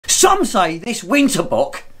Some say this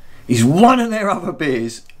Winterbock is one of their other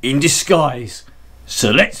beers in disguise.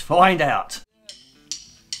 So let's find out.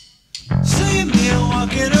 See me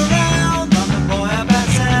walking around, I'm the boy about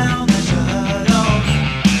town that you heard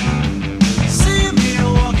of. See me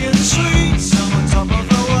walking the streets, I'm on top of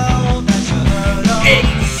the world that you heard of.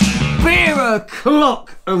 It's beer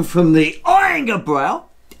o'clock, and from the Ayinger Brau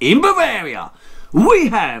in Bavaria, we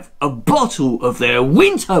have a bottle of their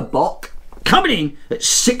Winterbock coming in at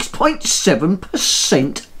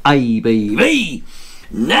 6.7% ABV.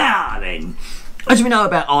 Now then, as we know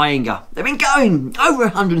about Ayinger, they've been going over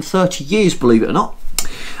 130 years, believe it or not.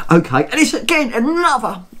 Okay, and it's again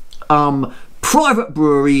another private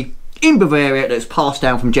brewery in Bavaria that's passed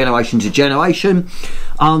down from generation to generation.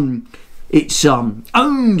 It's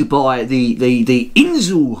owned by the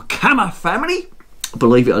Insel Kammer family,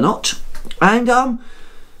 believe it or not, and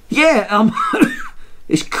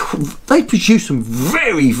they produce some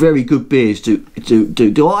very good beers. Do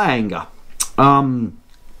Ayinger.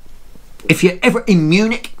 If you're ever in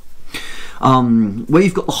Munich, where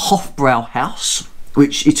you've got the Hofbrau house,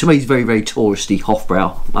 which to me is very touristy,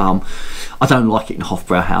 Hofbrau. I don't like it in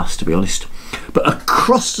Hofbrau house, to be honest. But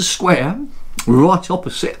across the square, right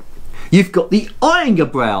opposite, you've got the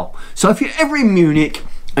Ayinger Brau. So if you're ever in Munich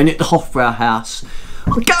and at the Hofbrau house,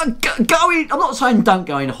 go in. I'm not saying don't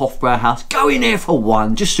go in the Hofbrau house. Go in there for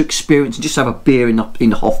one, just to experience and just have a beer in the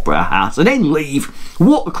Hofbrau house, and then leave,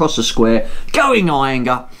 walk across the square, go in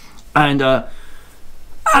Ayinger, and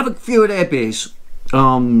have a few of their beers,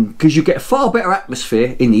 because you get a far better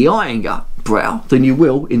atmosphere in the Ayinger Brau than you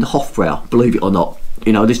will in the Hofbrau, believe it or not.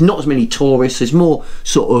 You know, there's not as many tourists. There's more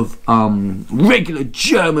sort of regular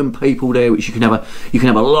German people there, which you can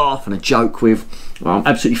have a laugh and a joke with.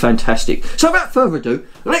 Absolutely fantastic. So without further ado,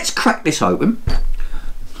 let's crack this open.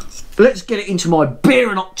 Let's get it into my Beer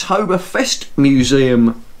and Oktoberfest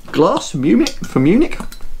museum glass from Munich.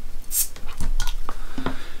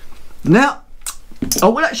 Now, I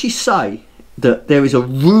will actually say that there is a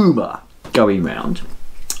rumour going round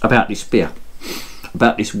about this beer,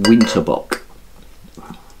 about this Winterbock.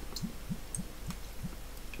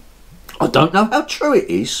 I don't know how true it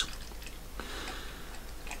is,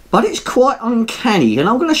 but it's quite uncanny, and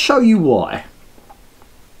I'm going to show you why.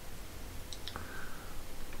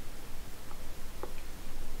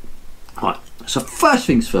 Right, so first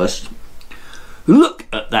things first, look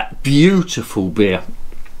at that beautiful beer.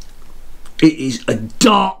 It is a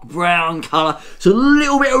dark brown colour. There's a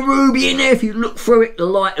little bit of ruby in there. If you look through it, the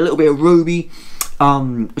light, a little bit of ruby.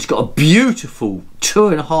 It's got a beautiful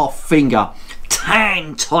 2.5 finger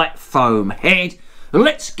tan type foam head.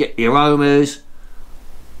 Let's get the aromas.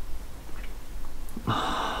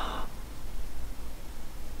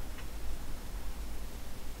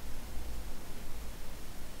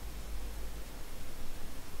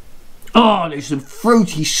 Oh, there's some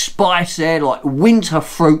fruity spice there, like winter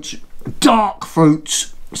fruits, dark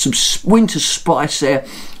fruits, some winter spice there.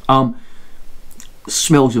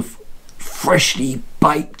 Smells of freshly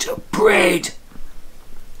baked bread.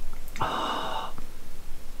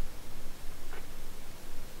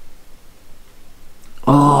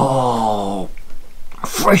 Oh,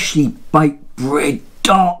 freshly baked bread,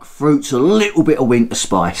 dark fruits, a little bit of winter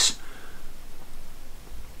spice.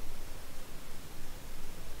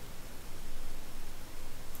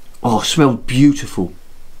 Oh, smells beautiful.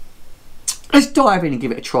 Let's dive in and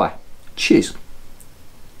give it a try. Cheers.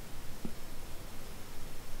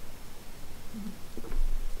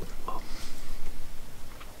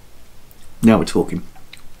 Now we're talking.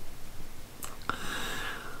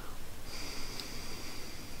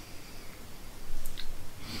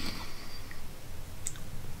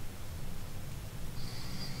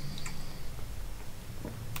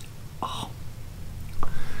 Oh.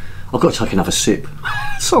 I've got to take another sip.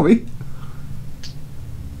 Sorry.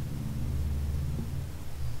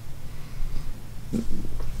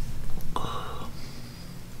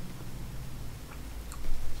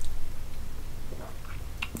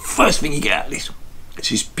 First thing you get out of this, it's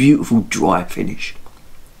this beautiful dry finish.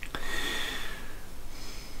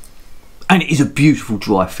 And it is a beautiful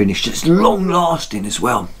dry finish that's long lasting as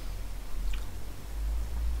well.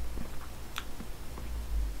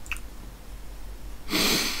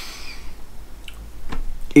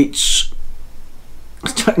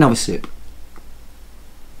 Let's take another sip.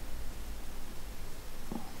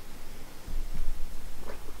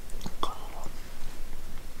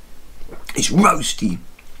 It's roasty,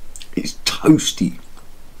 it's toasty.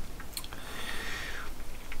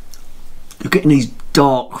 You're getting these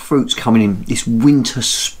dark fruits coming in, this winter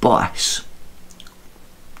spice.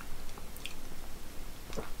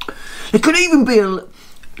 There could even be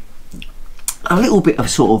a little bit of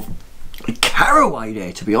sort of caraway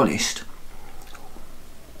there, to be honest.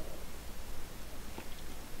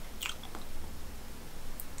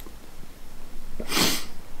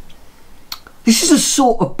 This is a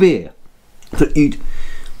sort of beer that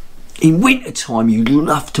in winter time you'd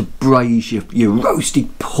love to braise your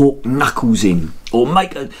roasted pork knuckles in, or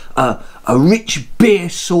make a rich beer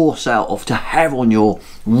sauce out of to have on your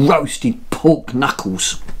roasted pork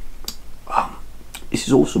knuckles. Oh, this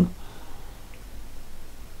is awesome.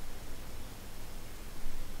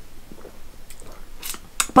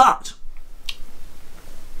 But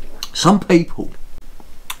some people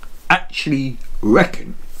actually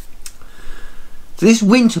reckon this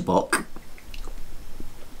Winterbock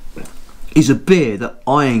is a beer that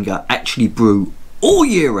Ayinger actually brew all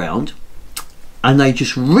year round, and they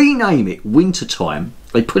just rename it wintertime.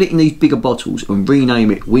 They put it in these bigger bottles and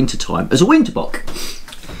rename it wintertime as a Winterbock.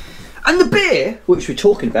 And the beer, which we're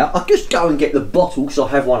talking about, I'll just go and get the bottle because I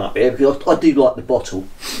have one up here because I do like the bottle.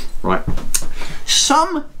 Right.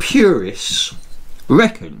 Some purists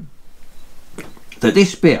reckon that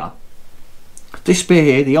this beer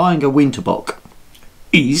here, the Ayinger Winterbock,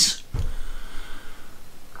 is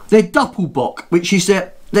their Doppelbock, which is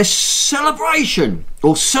their celebration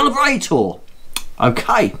or celebrator.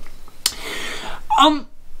 Okay.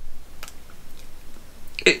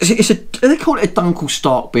 They call it a Dunkel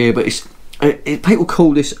Stark beer, but people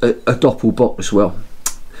call this a Doppelbock as well.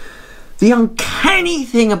 The uncanny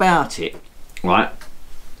thing about it, right,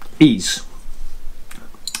 is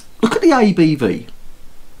look at the ABV.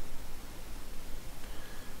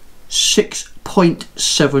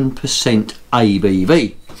 6.7%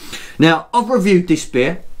 ABV. Now, I've reviewed this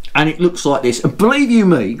beer and it looks like this, and believe you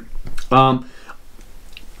me,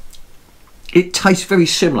 it tastes very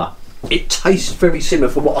similar. It tastes very similar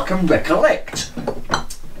from what I can recollect.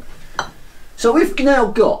 So we've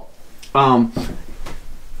now got your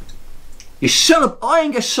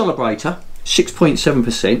Ayinger Celebrator,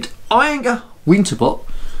 6.7%, Ayinger Winterbock,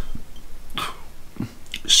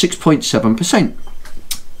 6.7%.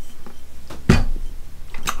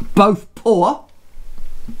 Both pour,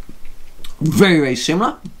 very, very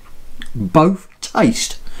similar. Both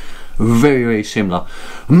taste very, very similar.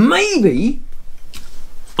 Maybe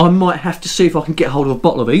I might have to see if I can get hold of a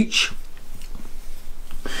bottle of each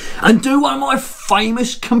and do one of my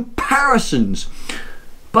famous comparisons.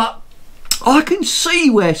 But I can see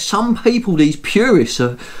where some people, these purists,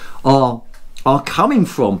 are coming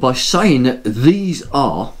from by saying that these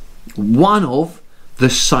are one of the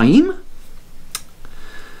same.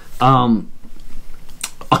 I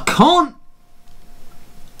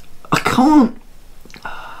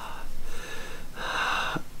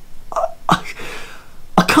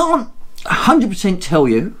can't 100% tell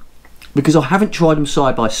you because I haven't tried them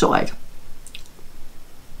side by side.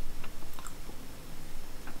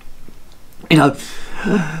 You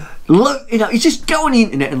just go on the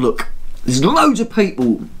internet and look. There's loads of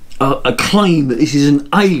people claim that this is an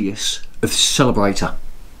alias of Celebrator.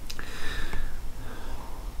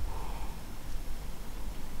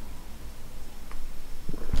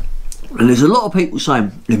 And there's a lot of people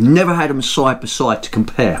saying they've never had them side by side to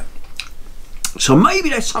compare. So maybe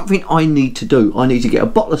that's something I need to do. I need to get a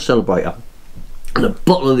bottle of Celebrator and a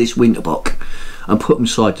bottle of this Winterbock and put them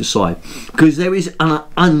side to side, because there is an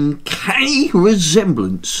uncanny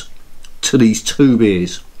resemblance to these two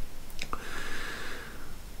beers.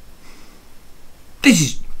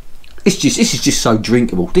 This is just so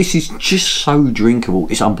drinkable. This is just so drinkable.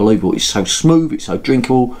 It's unbelievable. It's so smooth. It's so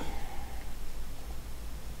drinkable.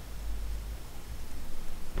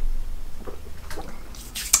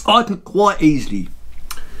 I could quite easily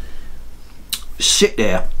sit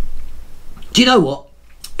there. Do you know what?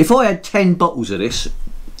 If I had 10 bottles of this,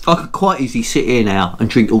 I could quite easily sit here now and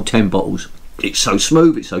drink all 10 bottles. It's so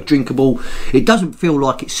smooth, it's so drinkable. It doesn't feel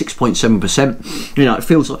like it's 6.7%. You know, it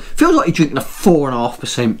feels like you're drinking a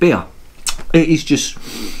 4.5% beer. It is just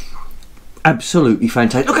absolutely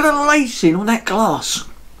fantastic. Look at the lacing on that glass.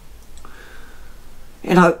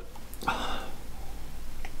 You know,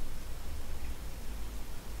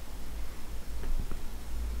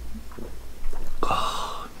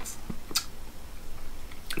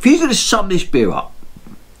 if you're going to sum this beer up,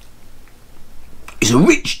 it's a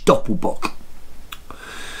rich Doppelbock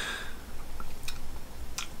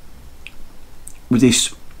with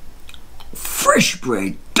this fresh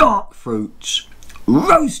bread, dark fruits,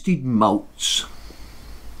 roasted malts.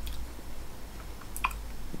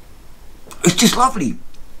 It's just lovely.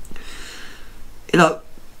 You know,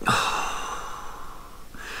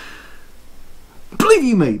 believe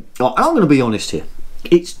you me, I'm going to be honest here,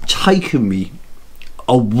 it's taken me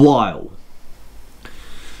a while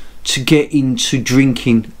to get into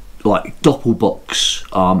drinking like Doppelbocks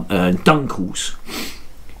and Dunkels,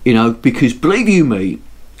 you know, because believe you me,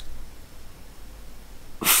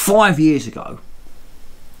 5 years ago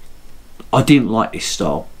I didn't like this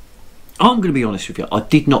style. I'm going to be honest with you, I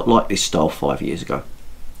did not like this style 5 years ago.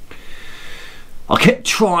 I kept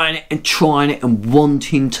trying it and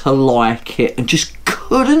wanting to like it and just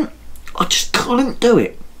couldn't. I just couldn't do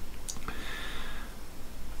it.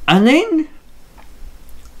 And then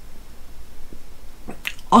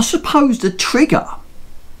I suppose the trigger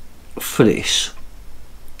for this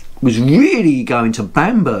was really going to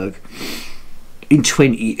Bamberg in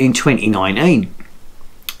 2019,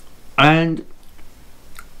 and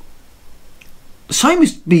same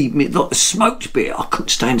as me like the smoked beer. I couldn't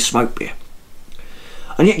stand smoked beer,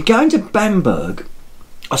 and yet going to Bamberg,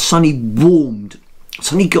 I suddenly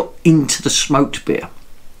got into the smoked beer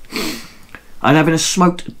and having a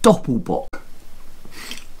smoked Doppelbock,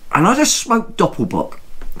 and I just smoked Doppelbock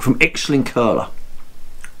from Curler,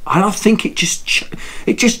 and I think it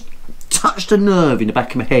just touched a nerve in the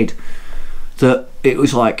back of my head that it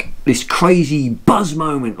was like this crazy buzz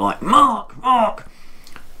moment, like Mark,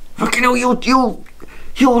 fucking hell,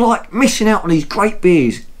 you're like missing out on these great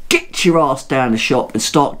beers. Get your ass down the shop and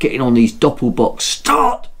start getting on these Doppelbocks.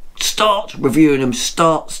 Start reviewing them.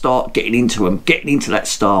 Start getting into them. Getting into that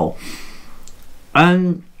style.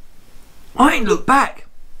 And I ain't looked back.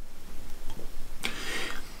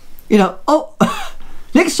 You know,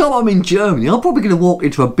 next time I'm in Germany, I'm probably going to walk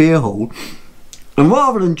into a beer hall, and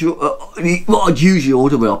rather than what I'd usually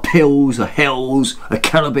order were a Pils, a Hells, a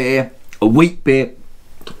Keller beer, a wheat beer,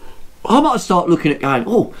 I might start looking at going,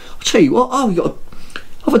 oh, I'll tell you what, we got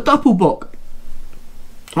I have a Doppelbock,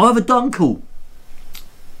 I have a Dunkel.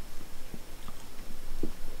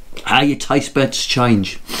 How your taste buds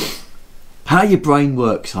change, how your brain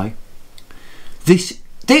works, eh?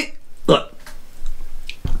 Look,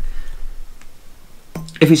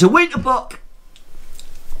 if it's a Winterbock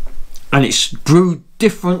and it's brewed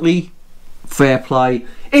differently, fair play.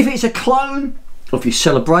 If it's a clone of your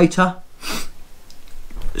Celebrator,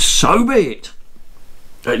 so be it.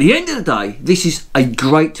 At the end of the day, this is a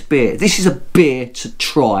great beer. This is a beer to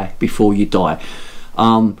try before you die.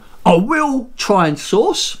 I will try and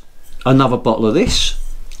source another bottle of this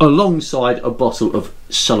alongside a bottle of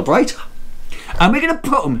Celebrator, and we're going to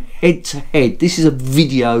put them head to head. This is a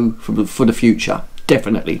video for the future,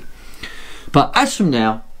 definitely. But as from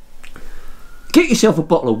now, get yourself a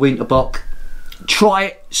bottle of Winterbock, try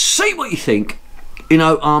it, see what you think. You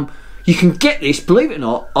know, you can get this, believe it or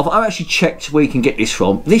not, I've actually checked where you can get this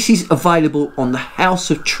from. This is available on the House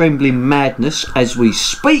of Trembling Madness as we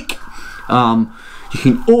speak. You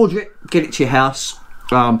can order it, get it to your house.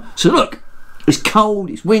 So look, it's cold,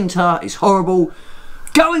 it's winter, it's horrible.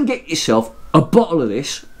 Go and get yourself a bottle of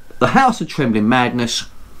this, the House of Trembling Madness.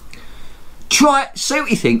 Try it, see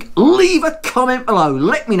what you think, leave a comment below,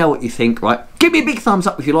 let me know what you think, right? Give me a big thumbs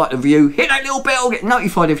up if you like the review, hit that little bell, get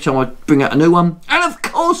notified every time I bring out a new one, and of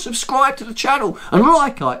course subscribe to the channel. And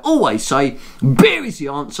like I always say, beer is the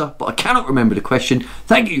answer, but I cannot remember the question.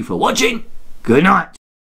 Thank you for watching, good night.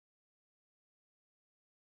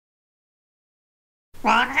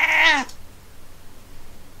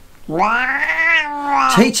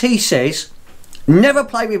 TT says, never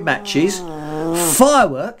play with matches,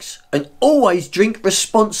 fireworks, and always drink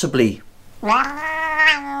responsibly.